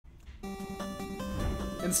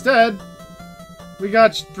Instead, we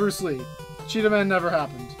got Bruce Lee. Cheetah Man never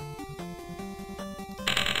happened.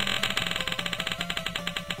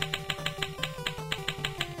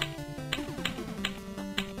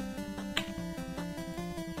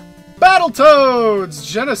 Battletoads!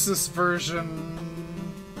 Genesis version.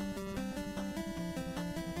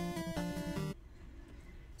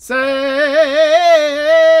 Sega!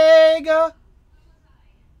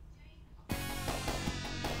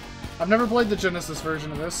 I've never played the Genesis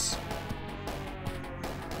version of this.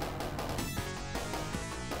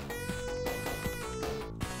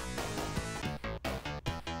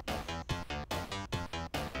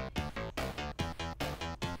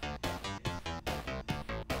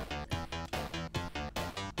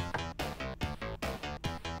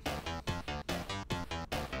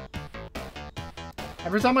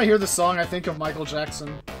 Every time I hear this song, I think of Michael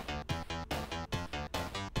Jackson.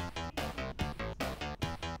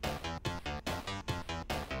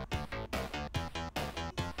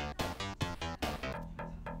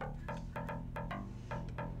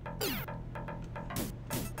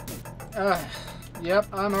 Yep,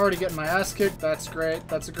 I'm already getting my ass kicked. That's great.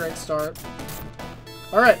 That's a great start.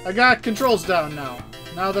 Alright, I got controls down now.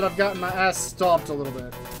 Now that I've gotten my ass stomped a little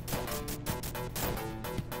bit.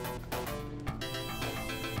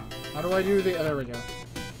 How do I do the... Oh, there we go.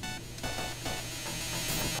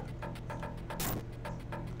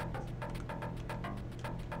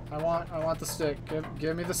 I want the stick.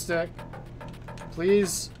 Give me the stick.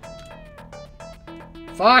 Please.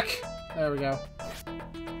 Fuck! There we go.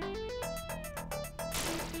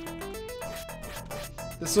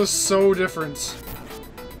 This was so different.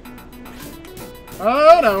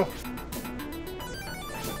 Oh no!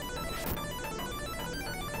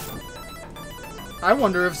 I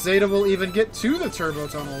wonder if Zeta will even get to the turbo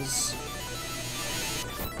tunnels.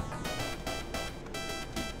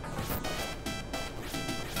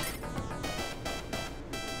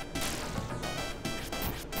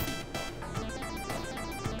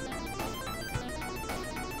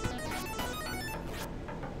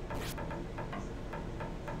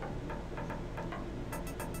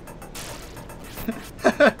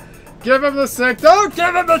 Give him the stick! Don't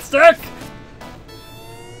give him the stick!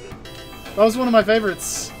 That was one of my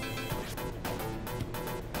favorites.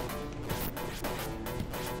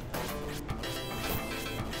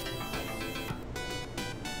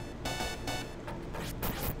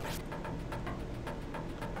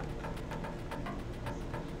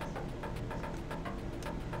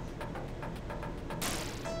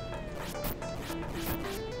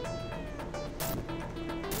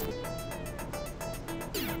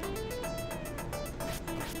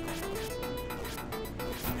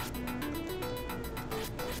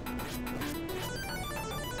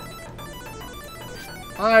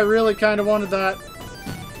 I really kind of wanted that.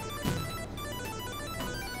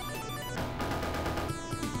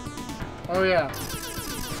 Oh yeah.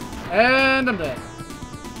 And I'm dead.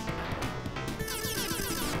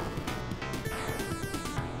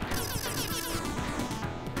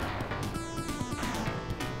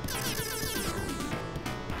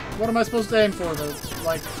 What am I supposed to aim for? The,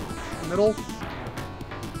 like, middle?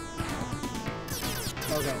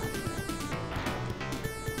 Okay.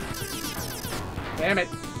 Damn it.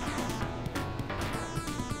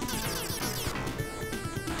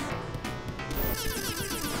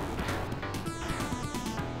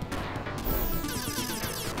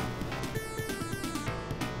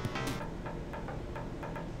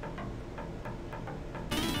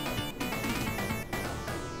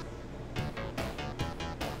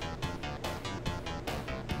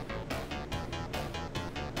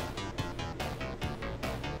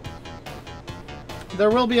 There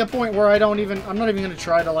will be a point where I'm not even gonna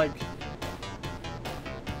try to, like,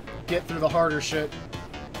 get through the harder shit.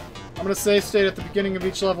 I'm gonna save state at the beginning of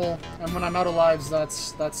each level, and when I'm out of lives,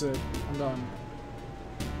 that's it. I'm done.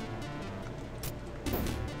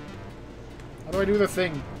 How do I do the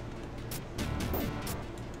thing?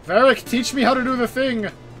 Varric, teach me how to do the thing!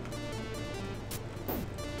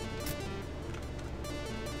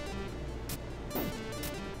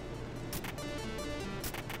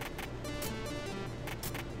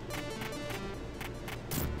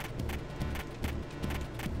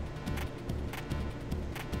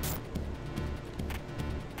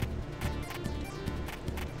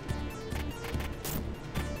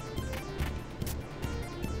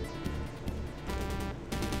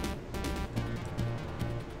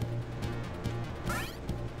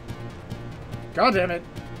 God damn it.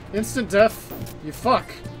 Instant death. You fuck.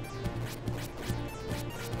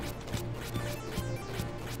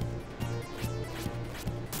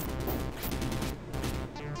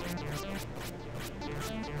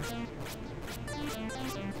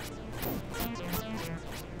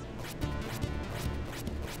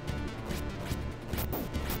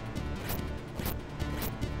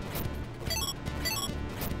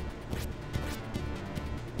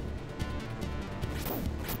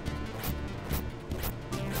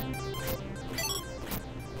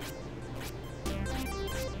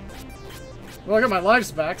 Well, I got my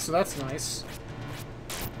lives back, so that's nice.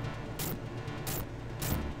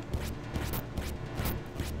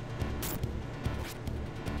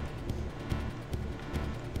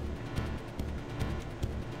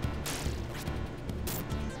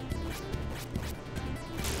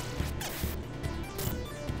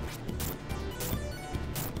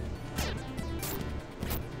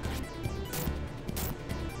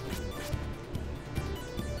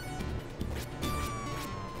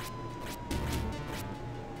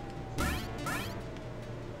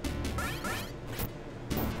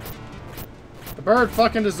 The bird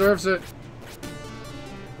fucking deserves it.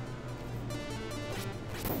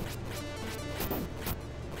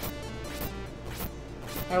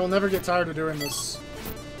 I will never get tired of doing this.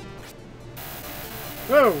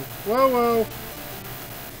 Whoa! Whoa, whoa!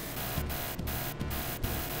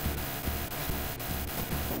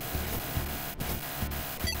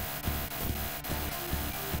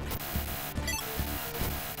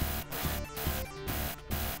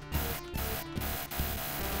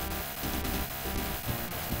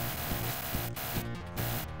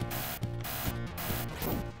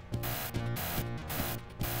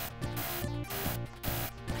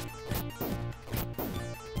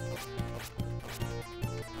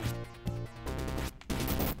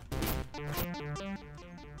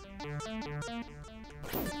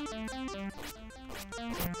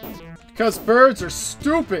 Because birds are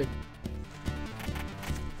stupid!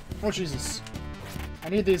 Oh, Jesus. I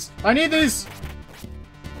need these. I need these!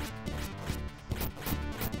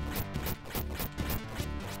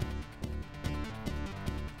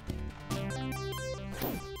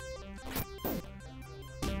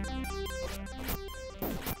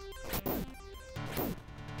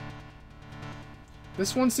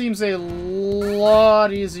 This one seems a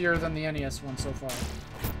lot easier than the NES one so far.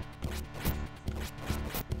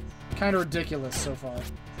 Kind of ridiculous so far.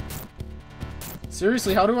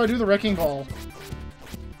 Seriously, how do I do the wrecking ball?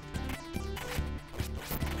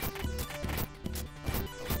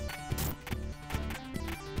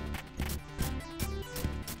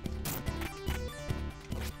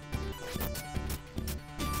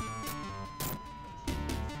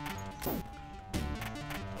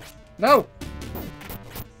 No!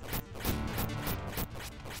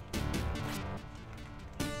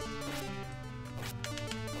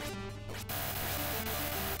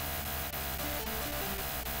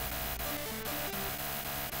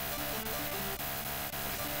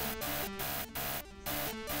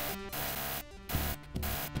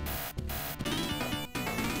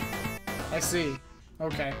 I see.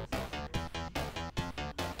 Okay.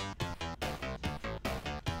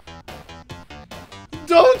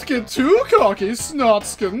 Don't get too cocky,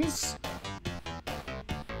 snotskins!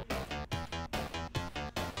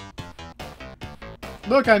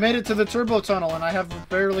 Look, I made it to the turbo tunnel and I have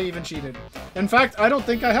barely even cheated. In fact, I don't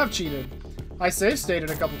think I have cheated. I save stated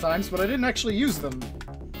a couple times, but I didn't actually use them.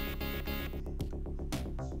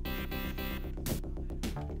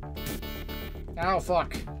 Ow,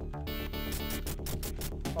 fuck.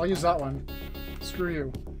 I'll use that one. Screw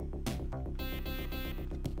you.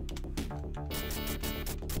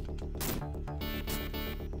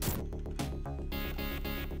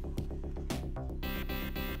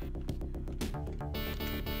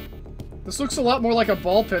 This looks a lot more like a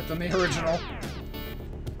ball pit than the original.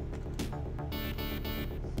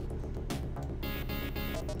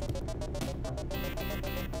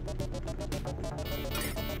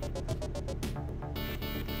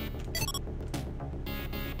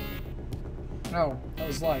 No, that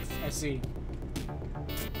was life. I see.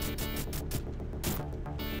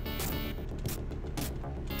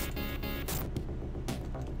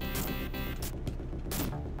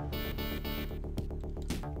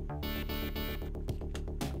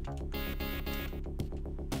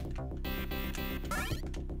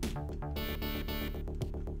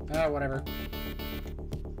 Ah, whatever.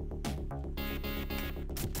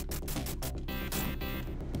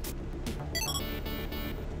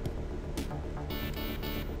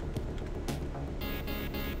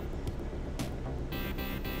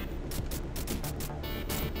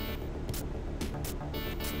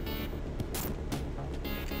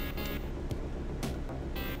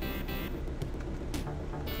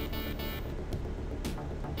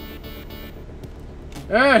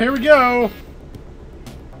 Ah, here we go!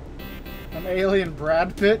 An alien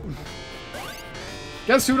Brad Pitt?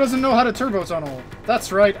 Guess who doesn't know how to turbo tunnel?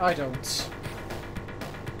 That's right, I don't.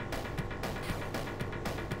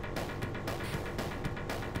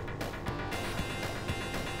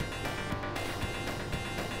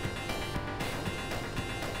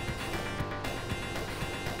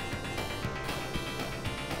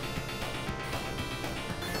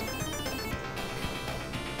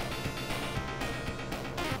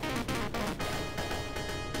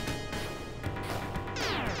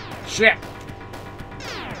 Shit!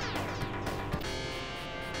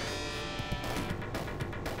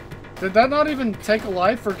 Did that not even take a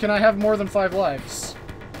life, or can I have more than 5 lives?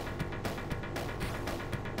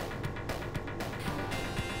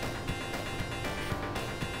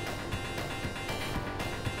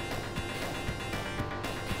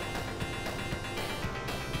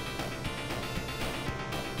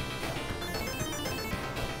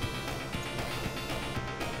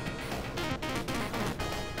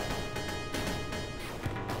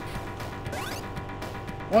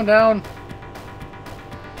 One down.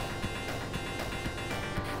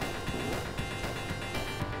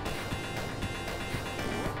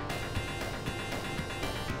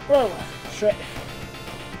 Whoa, shit.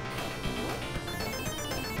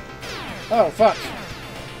 Oh, fuck.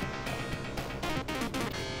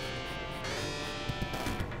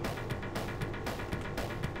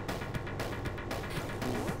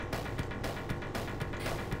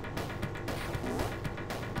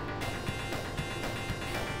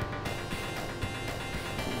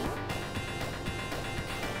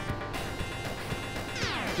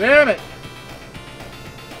 Damn it!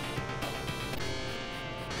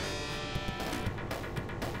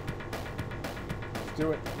 Let's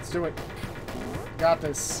do it. Let's do it. Got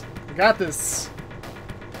this. I got this.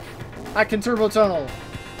 I can turbo tunnel.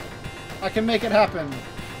 I can make it happen.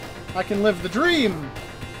 I can live the dream.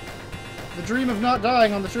 The dream of not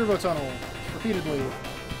dying on the turbo tunnel repeatedly.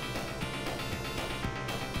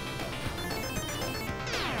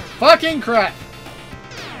 Fucking crap!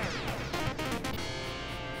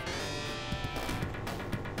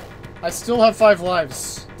 I still have 5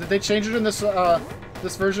 lives. Did they change it in this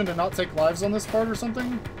this version to not take lives on this part or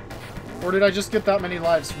something? Or did I just get that many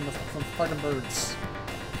lives from the fucking birds?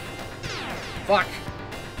 Fuck.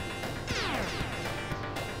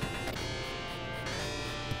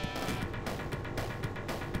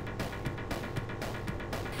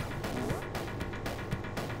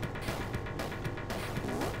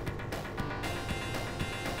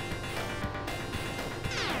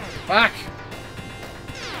 Fuck.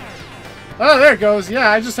 Oh, there it goes. Yeah,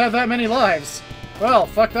 I just have that many lives. Well,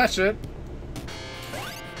 fuck that shit.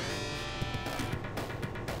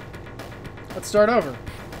 Let's start over.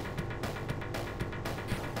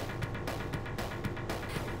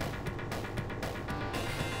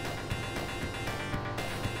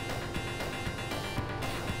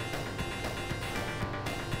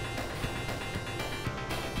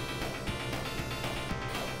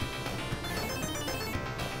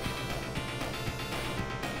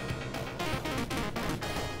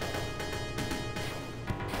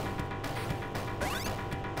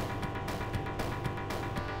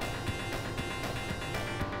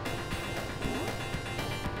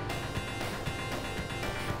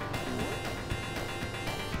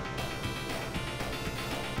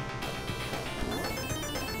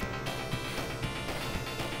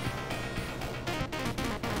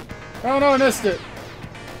 Oh no, I missed it.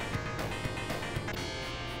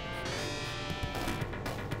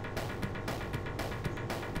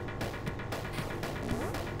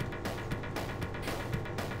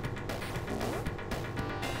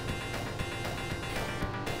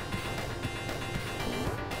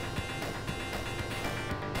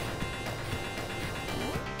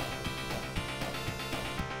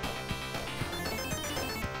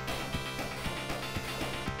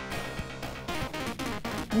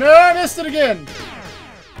 No, I missed it again!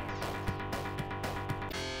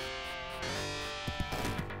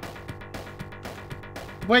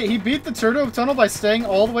 Wait, he beat the turbo tunnel by staying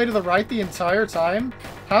all the way to the right the entire time?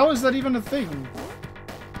 How is that even a thing?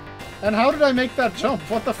 And how did I make that jump?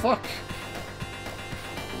 What the fuck?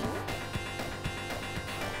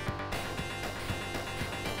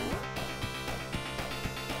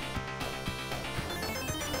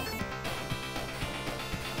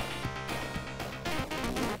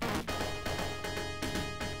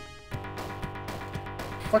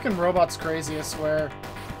 Fucking robot's crazy, I swear.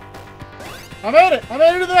 I made it! I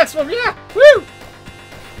made it to the next one! Yeah! Woo!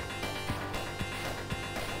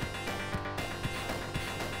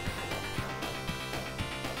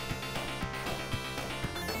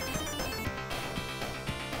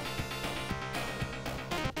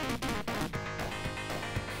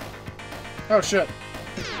 Oh shit.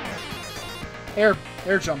 Air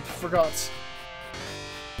jump, forgot.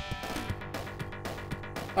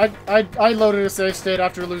 I loaded a save state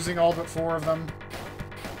after losing all but 4 of them.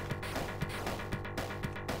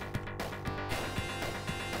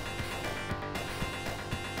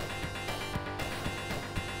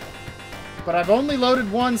 But I've only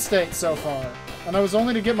loaded 1 state so far. And I was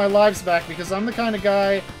only to get my lives back because I'm the kind of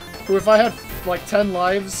guy who, if I had like 10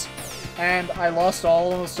 lives, and I lost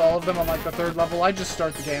almost all of them on like the 3rd level, I just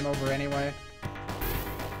start the game over anyway.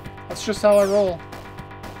 That's just how I roll.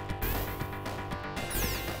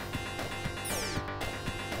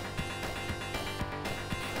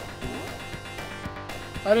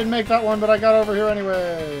 I didn't make that one, but I got over here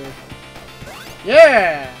anyway.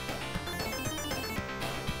 Yeah!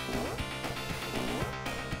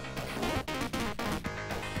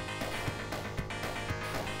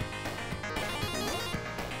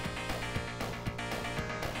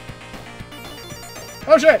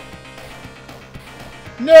 Oh shit!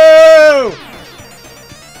 No!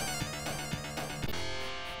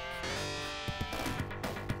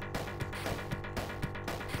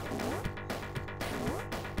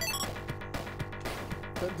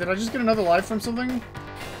 Did I just get another life from something?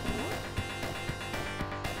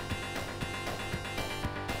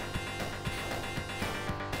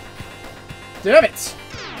 Damn it!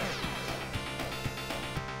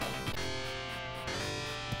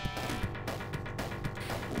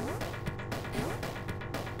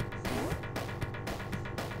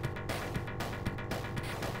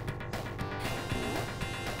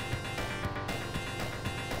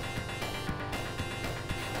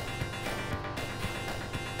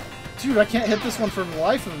 Dude, I can't hit this one for the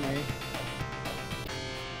life of me.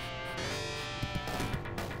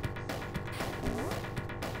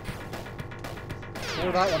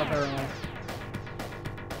 Or that one, apparently.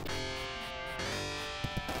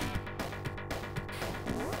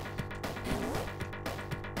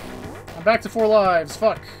 I'm back to 4 lives.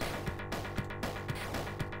 Fuck.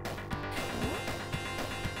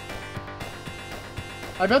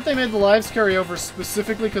 I bet they made the lives carry over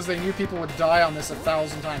specifically because they knew people would die on this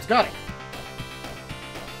 1,000 times. Got it!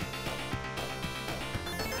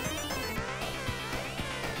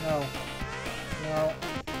 No. No.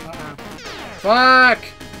 Fuck!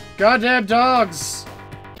 Goddamn dogs!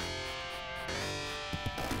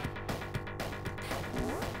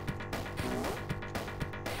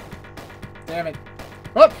 Damn it.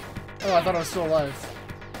 Oh! Oh, I thought I was still alive.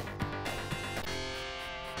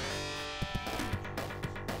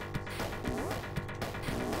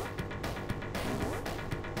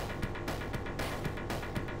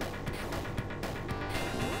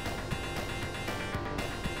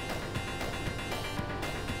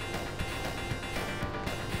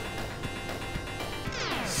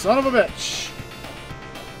 Son of a bitch!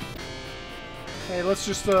 Hey, let's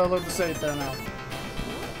just load the save there now.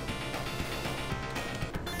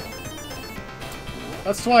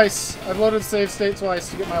 That's twice. I've loaded save state twice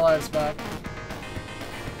to get my lives back.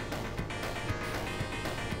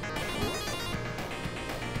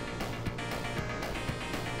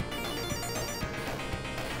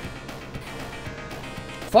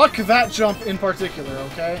 Fuck that jump in particular,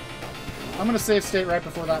 okay? I'm gonna save state right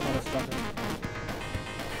before that motherfucker.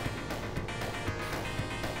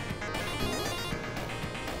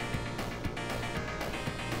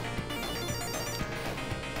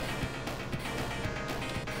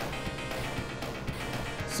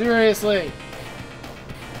 Seriously.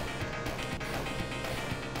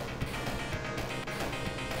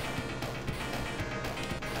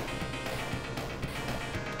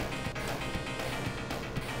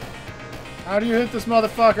 How do you hit this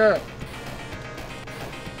motherfucker?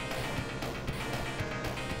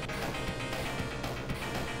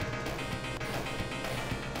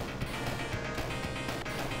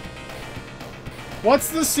 What's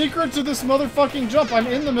the secret to this motherfucking jump? I'm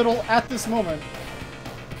in the middle at this moment.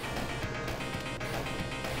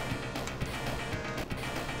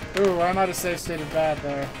 Ooh, I might have save stated bad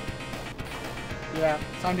there. Yeah,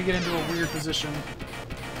 time to get into a weird position.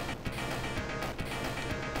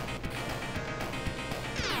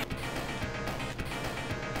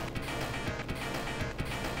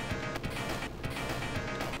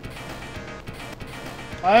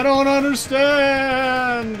 I don't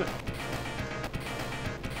understand!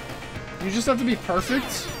 You just have to be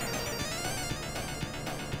perfect?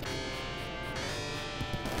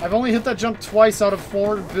 I've only hit that jump twice out of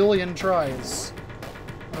 4 billion tries.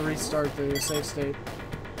 I'm gonna restart the save state,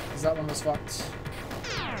 because that one was fucked.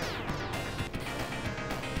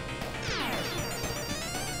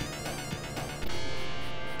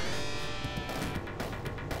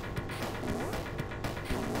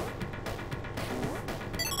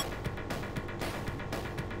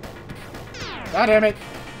 God damn it!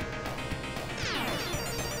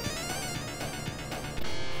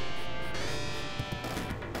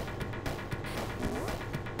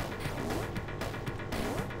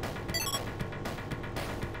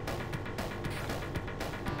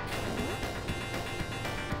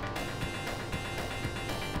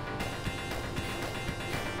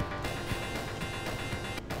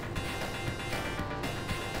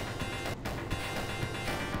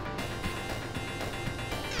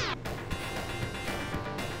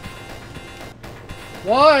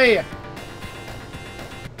 Why?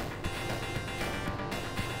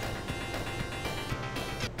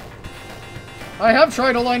 I have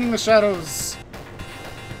tried aligning the shadows.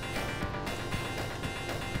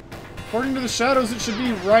 According to the shadows, it should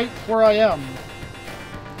be right where I am.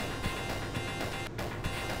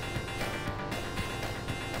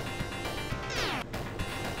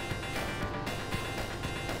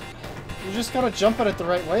 You just gotta jump at it the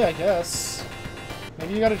right way, I guess.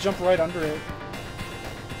 Maybe you gotta jump right under it.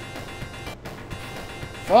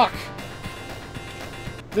 Fuck!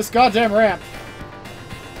 This goddamn ramp.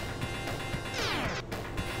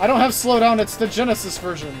 I don't have slowdown, it's the Genesis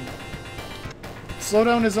version.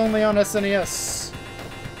 Slowdown is only on SNES.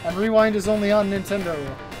 And rewind is only on Nintendo.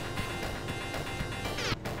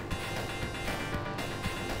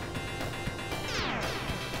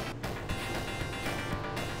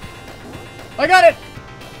 I got it!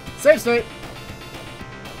 Save state.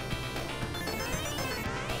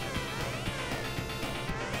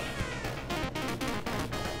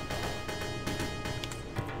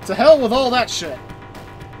 To hell with all that shit.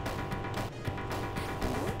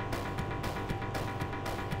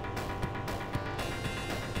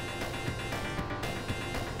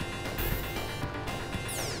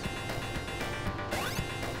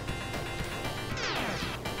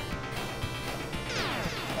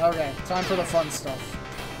 Okay, time for the fun stuff.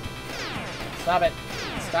 Stop it.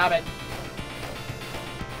 Stop it.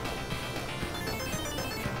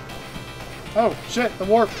 Oh, shit, the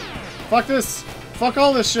warp. Fuck this. Fuck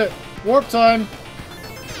all this shit. Warp time.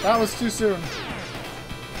 That was too soon.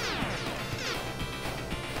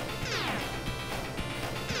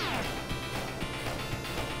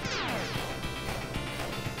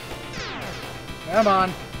 Come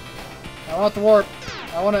on. I want the warp.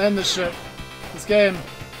 I want to end this shit. This game.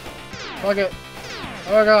 Fuck it.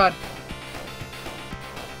 Oh god.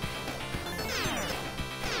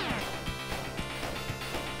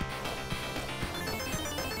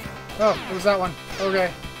 Oh, it was that one.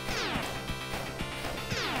 Okay.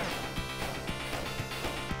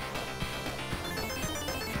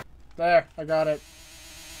 There, I got it.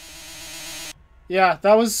 Yeah,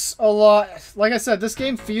 that was a lot. Like I said, this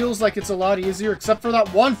game feels like it's a lot easier, except for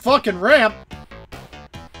that one fucking ramp.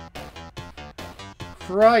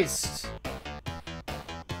 Christ.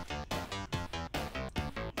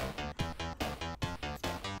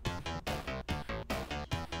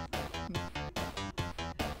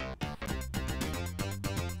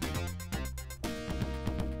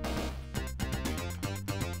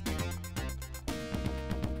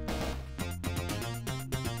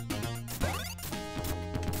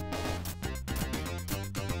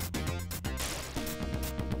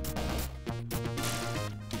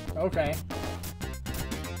 Okay.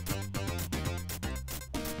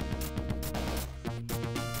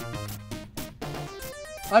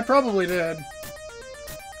 I probably did.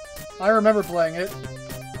 I remember playing it.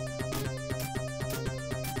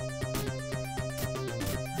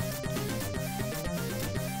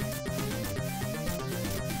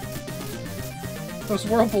 Those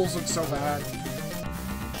whirlpools look so bad.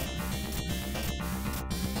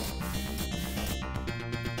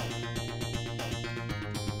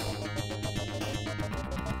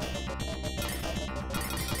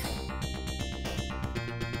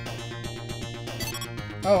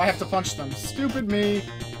 Oh, I have to punch them. Stupid me.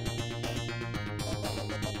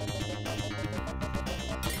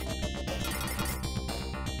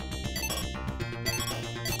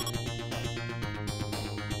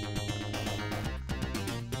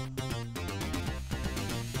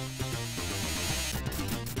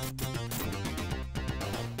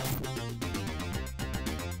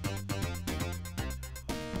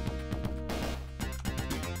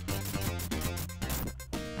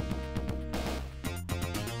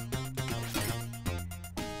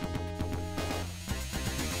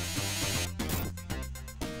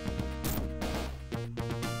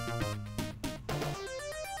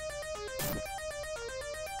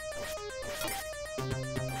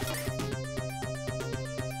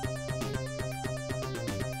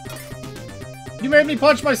 You made me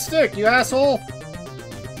punch my stick, you asshole!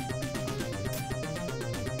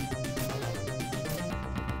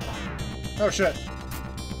 Oh shit.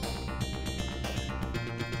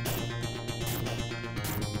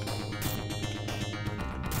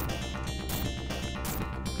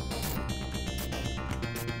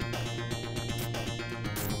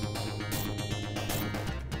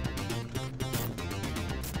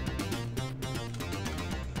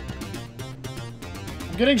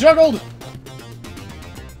 I'm getting juggled!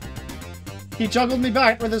 He juggled me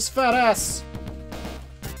back with his fat ass.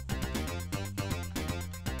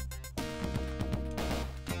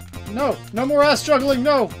 No! No more ass juggling!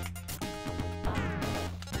 No!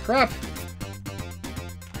 Crap!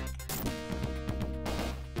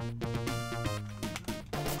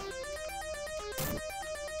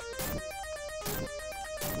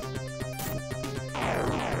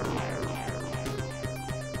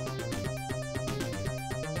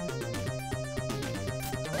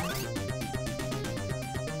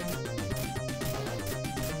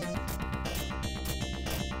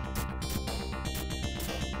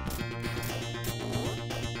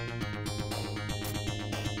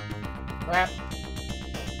 Crap.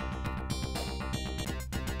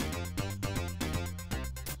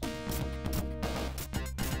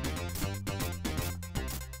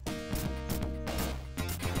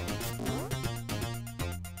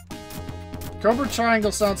 Cobra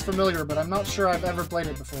Triangle sounds familiar, but I'm not sure I've ever played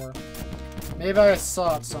it before. Maybe I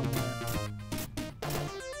saw it somewhere.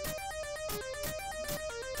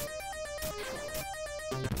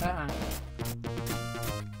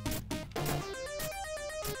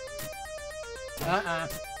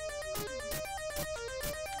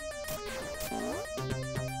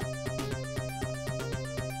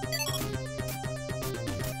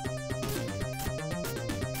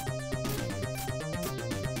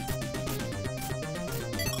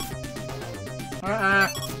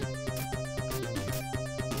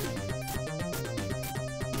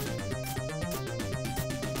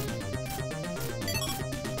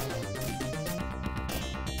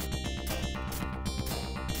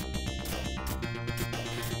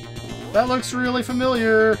 That looks really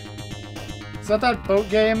familiar. Is that boat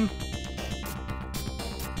game?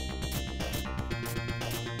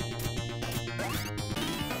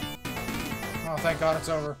 Oh, thank God it's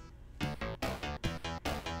over.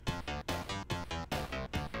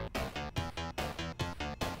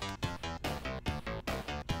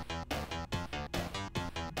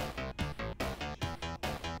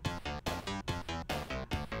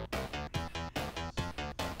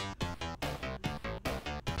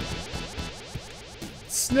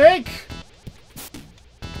 Snake!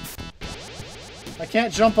 I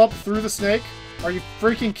can't jump up through the snake? Are you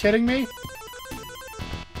freaking kidding me?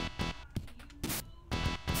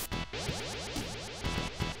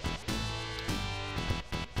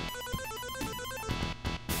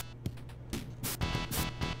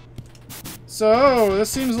 So, this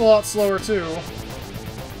seems a lot slower too.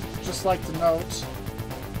 Just like to note.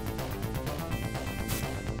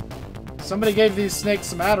 Somebody gave these snakes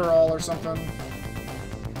some Adderall or something.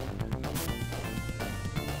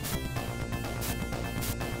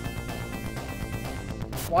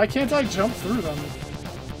 Why can't I jump through them?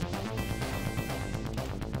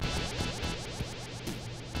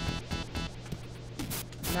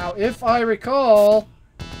 Now, if I recall,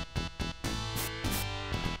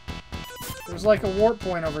 there's like a warp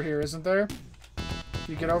point over here, isn't there? If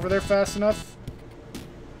you get over there fast enough.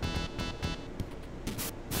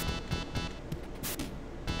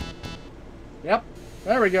 Yep,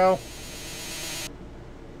 there we go.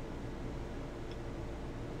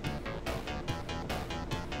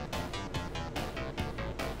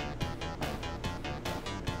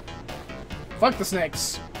 Fuck the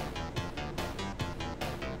snakes.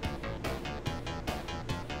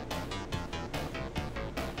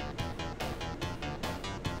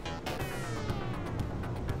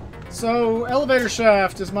 So, elevator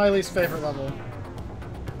shaft is my least favorite level.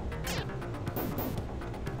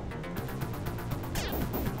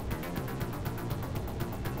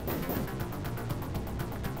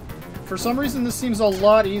 For some reason, this seems a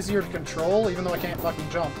lot easier to control, even though I can't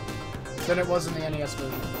fucking jump, than it was in the NES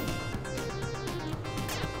version.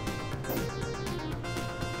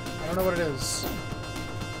 I don't know what it is.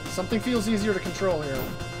 Something feels easier to control here.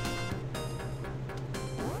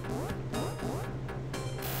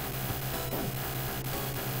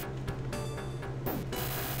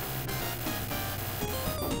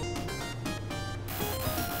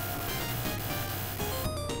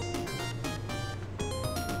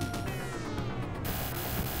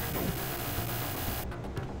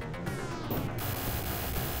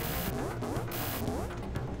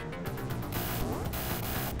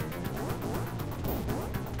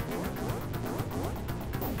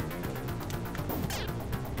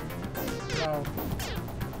 No.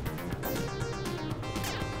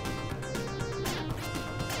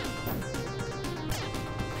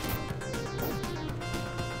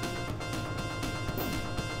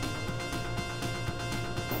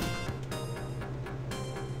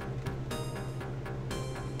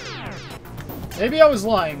 Maybe I was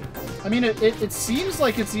lying. I mean, it seems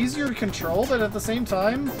like it's easier to control, but at the same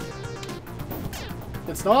time,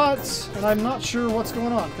 It's not, and I'm not sure what's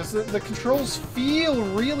going on, because the controls feel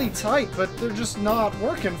really tight, but they're just not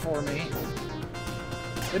working for me.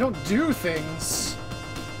 They don't do things.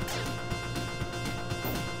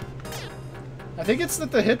 I think it's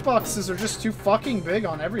that the hitboxes are just too fucking big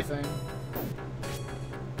on everything.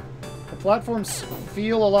 The platforms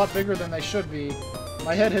feel a lot bigger than they should be.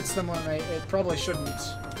 My head hits them when it probably shouldn't.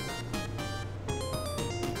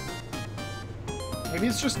 Maybe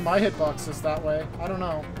it's just my hitboxes that way. I don't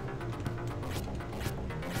know.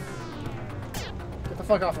 Get the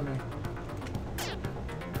fuck off of me.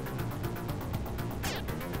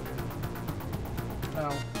 No.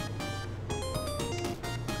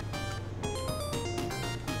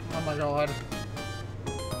 Oh my god.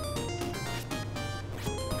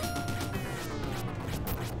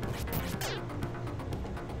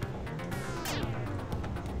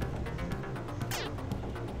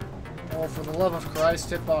 Oh, for the love of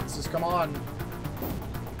Christ, hitboxes, come on.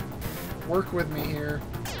 Work with me here.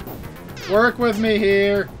 Work with me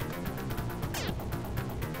here!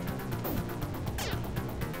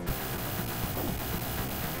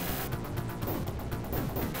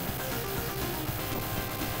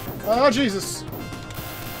 Oh, Jesus!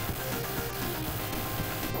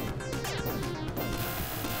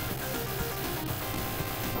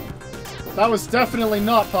 That was definitely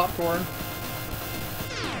not popcorn.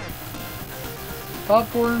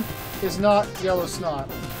 Popcorn is not yellow snot.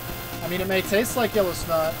 I mean, it may taste like yellow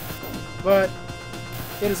snot, but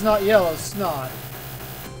it is not yellow snot.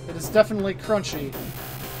 It is definitely crunchy.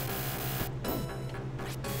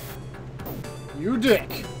 You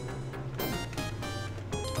dick!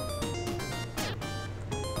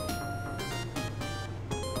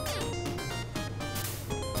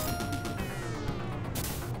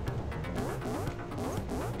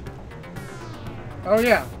 Oh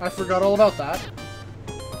yeah, I forgot all about that.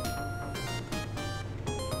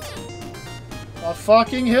 A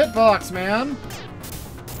fucking hitbox, man!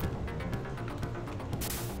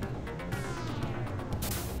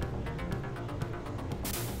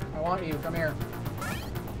 I want you, come here.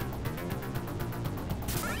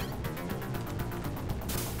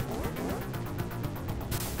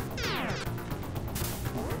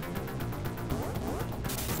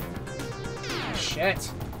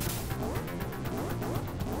 Shit.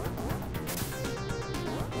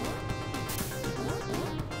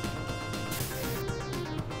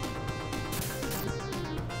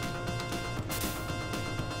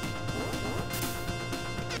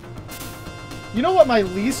 You know what my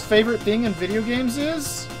least favorite thing in video games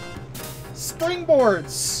is?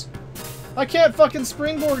 Springboards! I can't fucking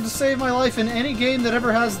springboard to save my life in any game that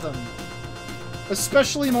ever has them.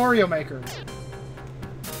 Especially Mario Maker.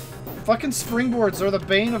 Fucking springboards are the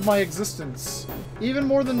bane of my existence. Even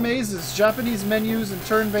more than mazes, Japanese menus, and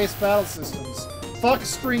turn-based battle systems. Fuck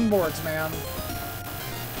springboards, man.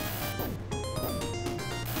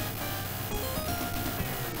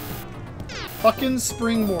 Fucking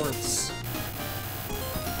springboards.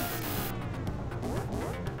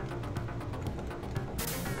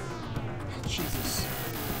 Jesus.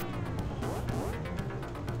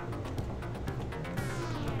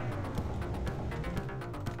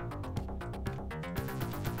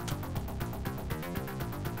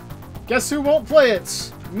 Guess who won't play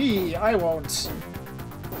it? Me, I won't.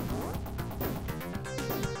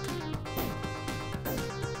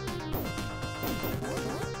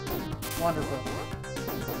 Wonderful.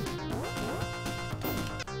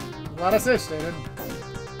 Glad I safe stated.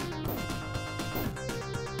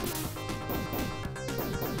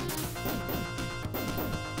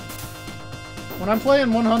 When I'm playing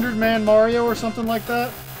 100-man Mario or something like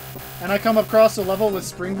that, and I come across a level with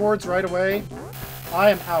springboards right away, I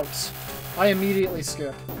am out. I immediately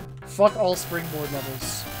skip. Fuck all springboard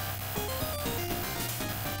levels.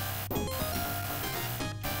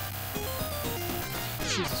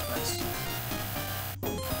 Jesus Christ.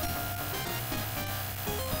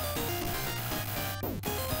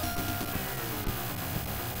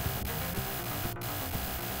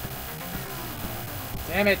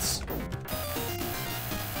 Damn it!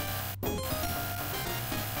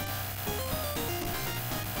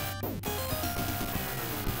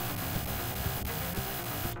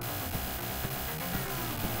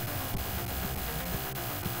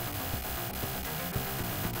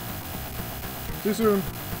 Too soon.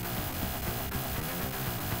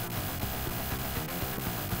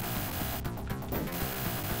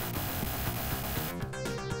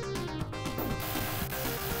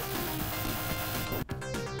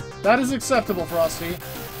 That is acceptable, Frosty.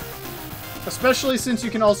 Especially since you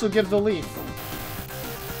can also give the leaf.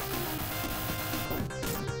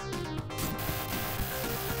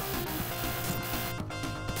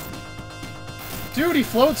 Dude, he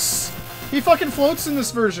floats! He fucking floats in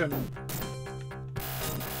this version!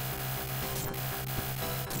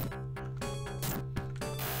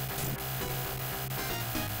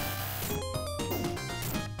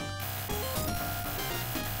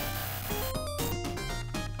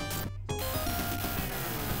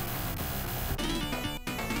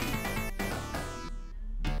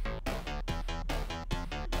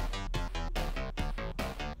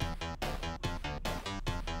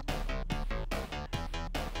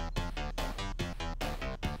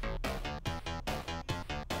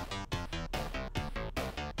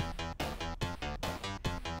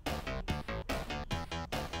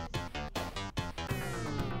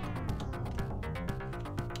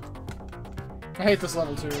 I hate this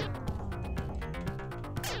level too.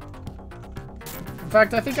 In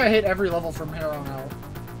fact, I think I hate every level from here on out.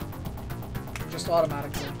 Just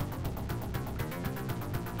automatically.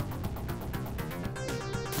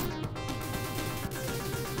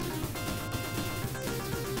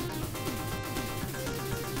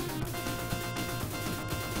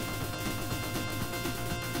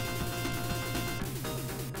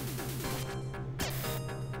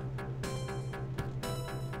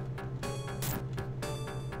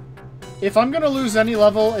 If I'm gonna lose any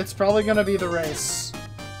level, it's probably gonna be the race.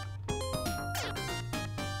 I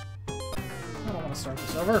don't want to start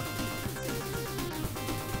this over.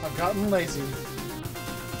 I've gotten lazy.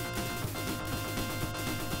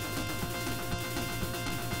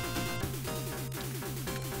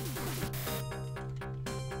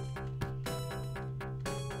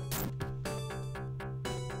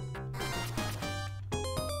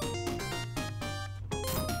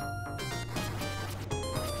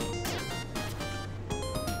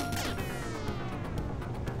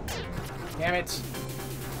 Damn it.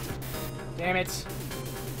 Damn it.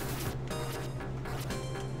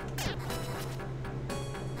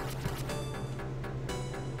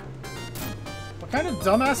 What kind of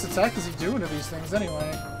dumbass attack is he doing to these things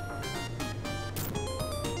anyway?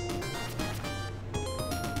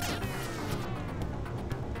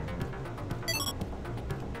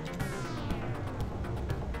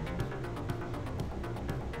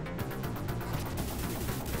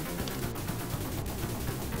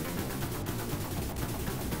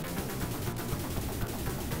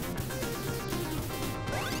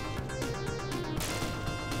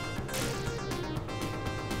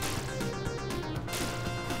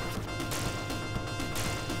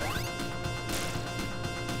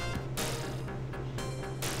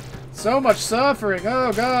 So much suffering!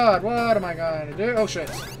 Oh god, what am I going to do? Oh shit.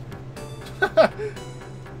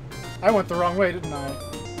 I went the wrong way, didn't I?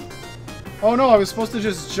 Oh no, I was supposed to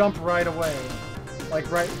just jump right away.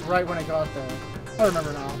 Like right when I got there. I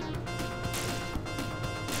remember now.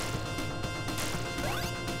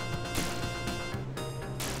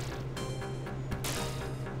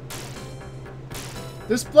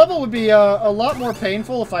 This level would be a lot more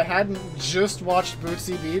painful if I hadn't just watched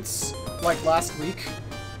Bootsy Beats, like last week.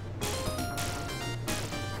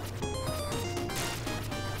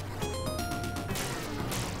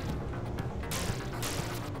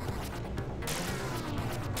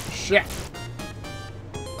 Shit.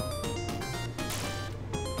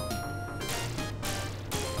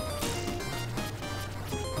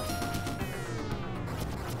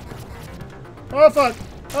 Oh fuck!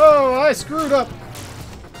 Oh, I screwed up!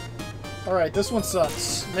 Alright, this one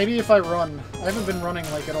sucks. Maybe if I run. I haven't been running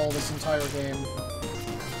like at all this entire game.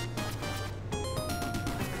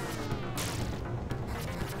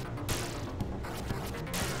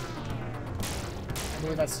 I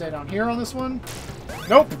believe I stay down here on this one.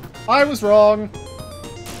 Nope! I was wrong!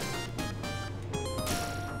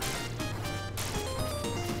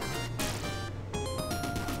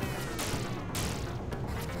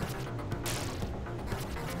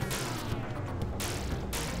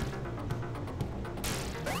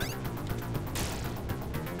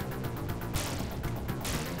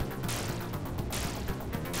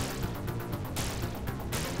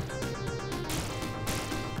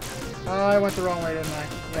 I went the wrong way, didn't I?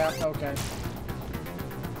 Yeah, okay.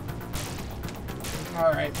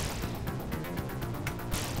 Alright.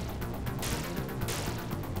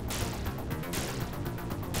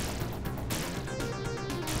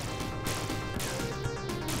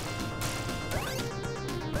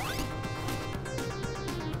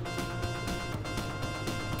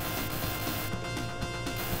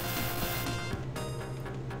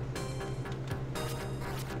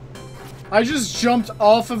 I just jumped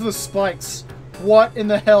off of the spikes. What in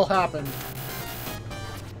the hell happened?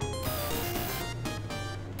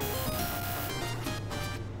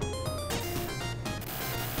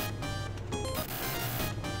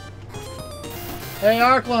 Hey,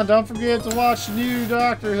 Arklon, don't forget to watch the new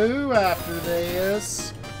Doctor Who after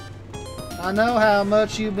this. I know how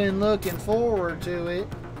much you've been looking forward to it.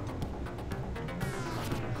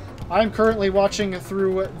 I'm currently watching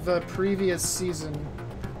through the previous season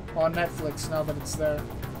on Netflix now that it's there.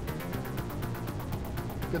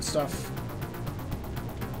 Good stuff.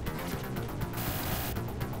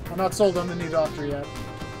 I'm not sold on the new Doctor yet.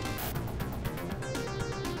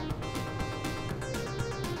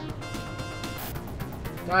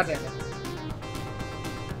 God damn it.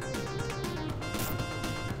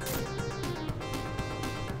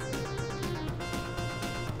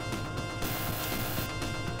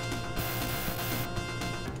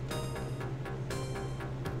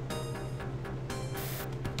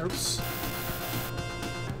 Oops.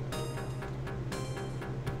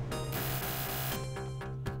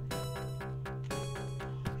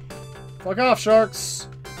 Fuck off, sharks!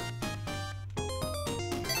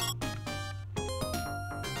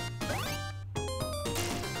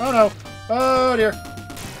 Oh no! Oh dear!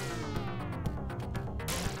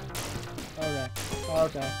 Okay.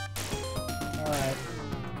 Okay. Alright.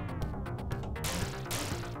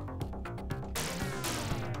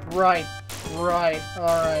 Right. Right.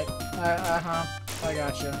 Alright. Uh-huh. I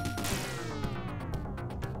gotcha.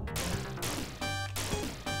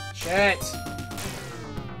 Shit!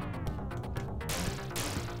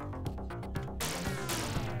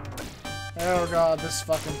 Oh god, this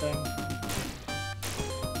fucking thing.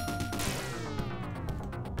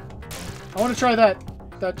 I want to try that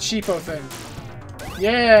cheapo thing.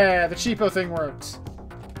 Yeah, the cheapo thing worked.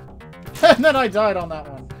 And then I died on that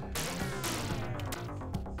one.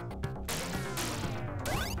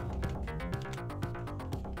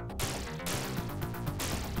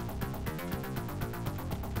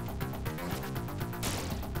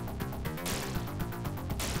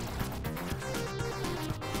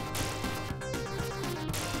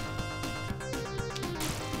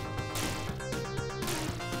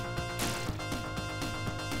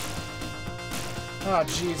 Oh,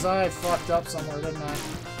 jeez, I fucked up somewhere, didn't I?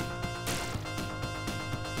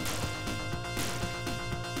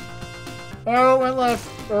 Oh, went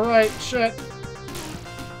left. Or right. Shit.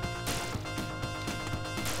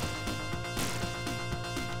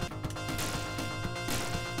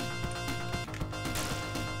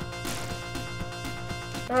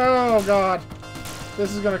 Oh, God.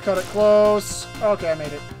 This is gonna cut it close. Okay, I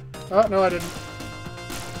made it. Oh, no, I didn't.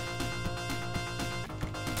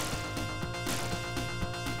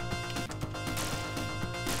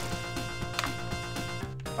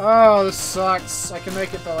 Oh, this sucks. I can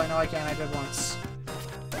make it though. I know I can. I did once.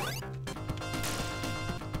 I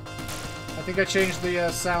think I changed the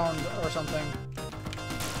sound or something.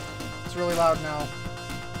 It's really loud now.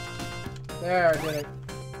 There, I did it.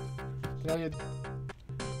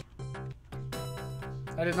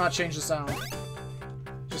 I did not change the sound.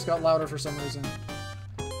 Just got louder for some reason.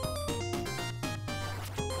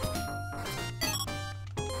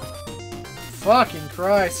 Fucking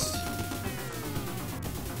Christ.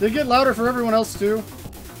 Did it get louder for everyone else too?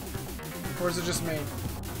 Or is it just me?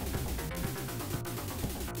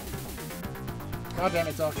 God damn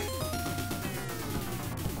it, Duck.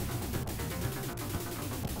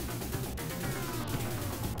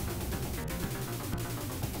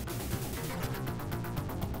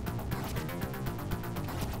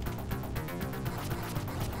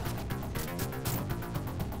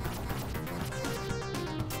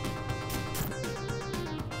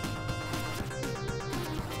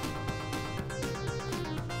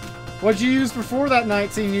 What'd you use before that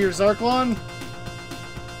 19 years, Arklon?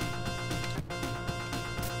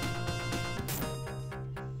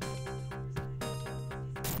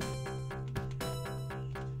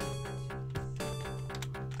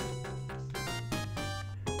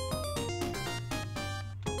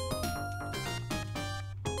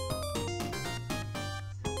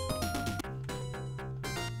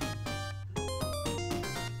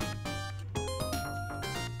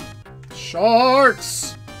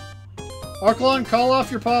 Sharks! Arklon, call off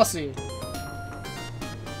your posse.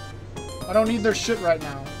 I don't need their shit right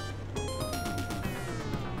now.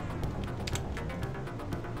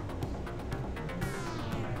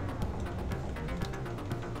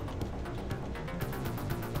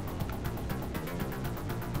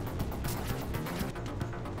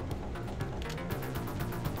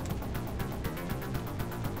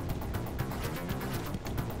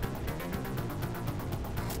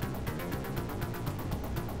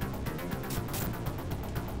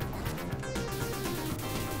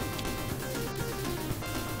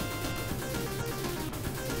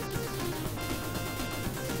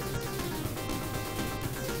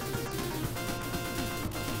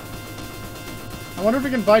 I wonder if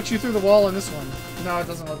it can bite you through the wall in this one. No, it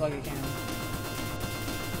doesn't look like it can.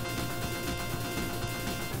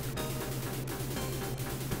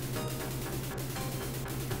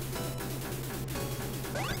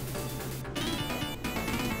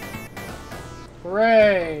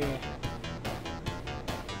 Hooray!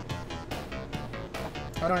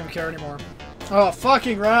 I don't even care anymore. Oh,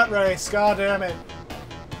 fucking rat race! God damn it!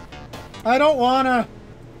 I don't wanna.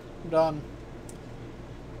 I'm done.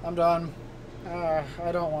 I'm done.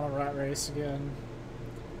 I don't want a rat race again.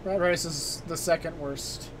 Rat race is the second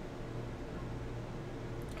worst.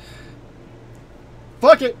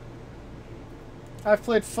 Fuck it! I've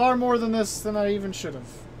played far more than this than I even should have.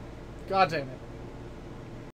 God damn it.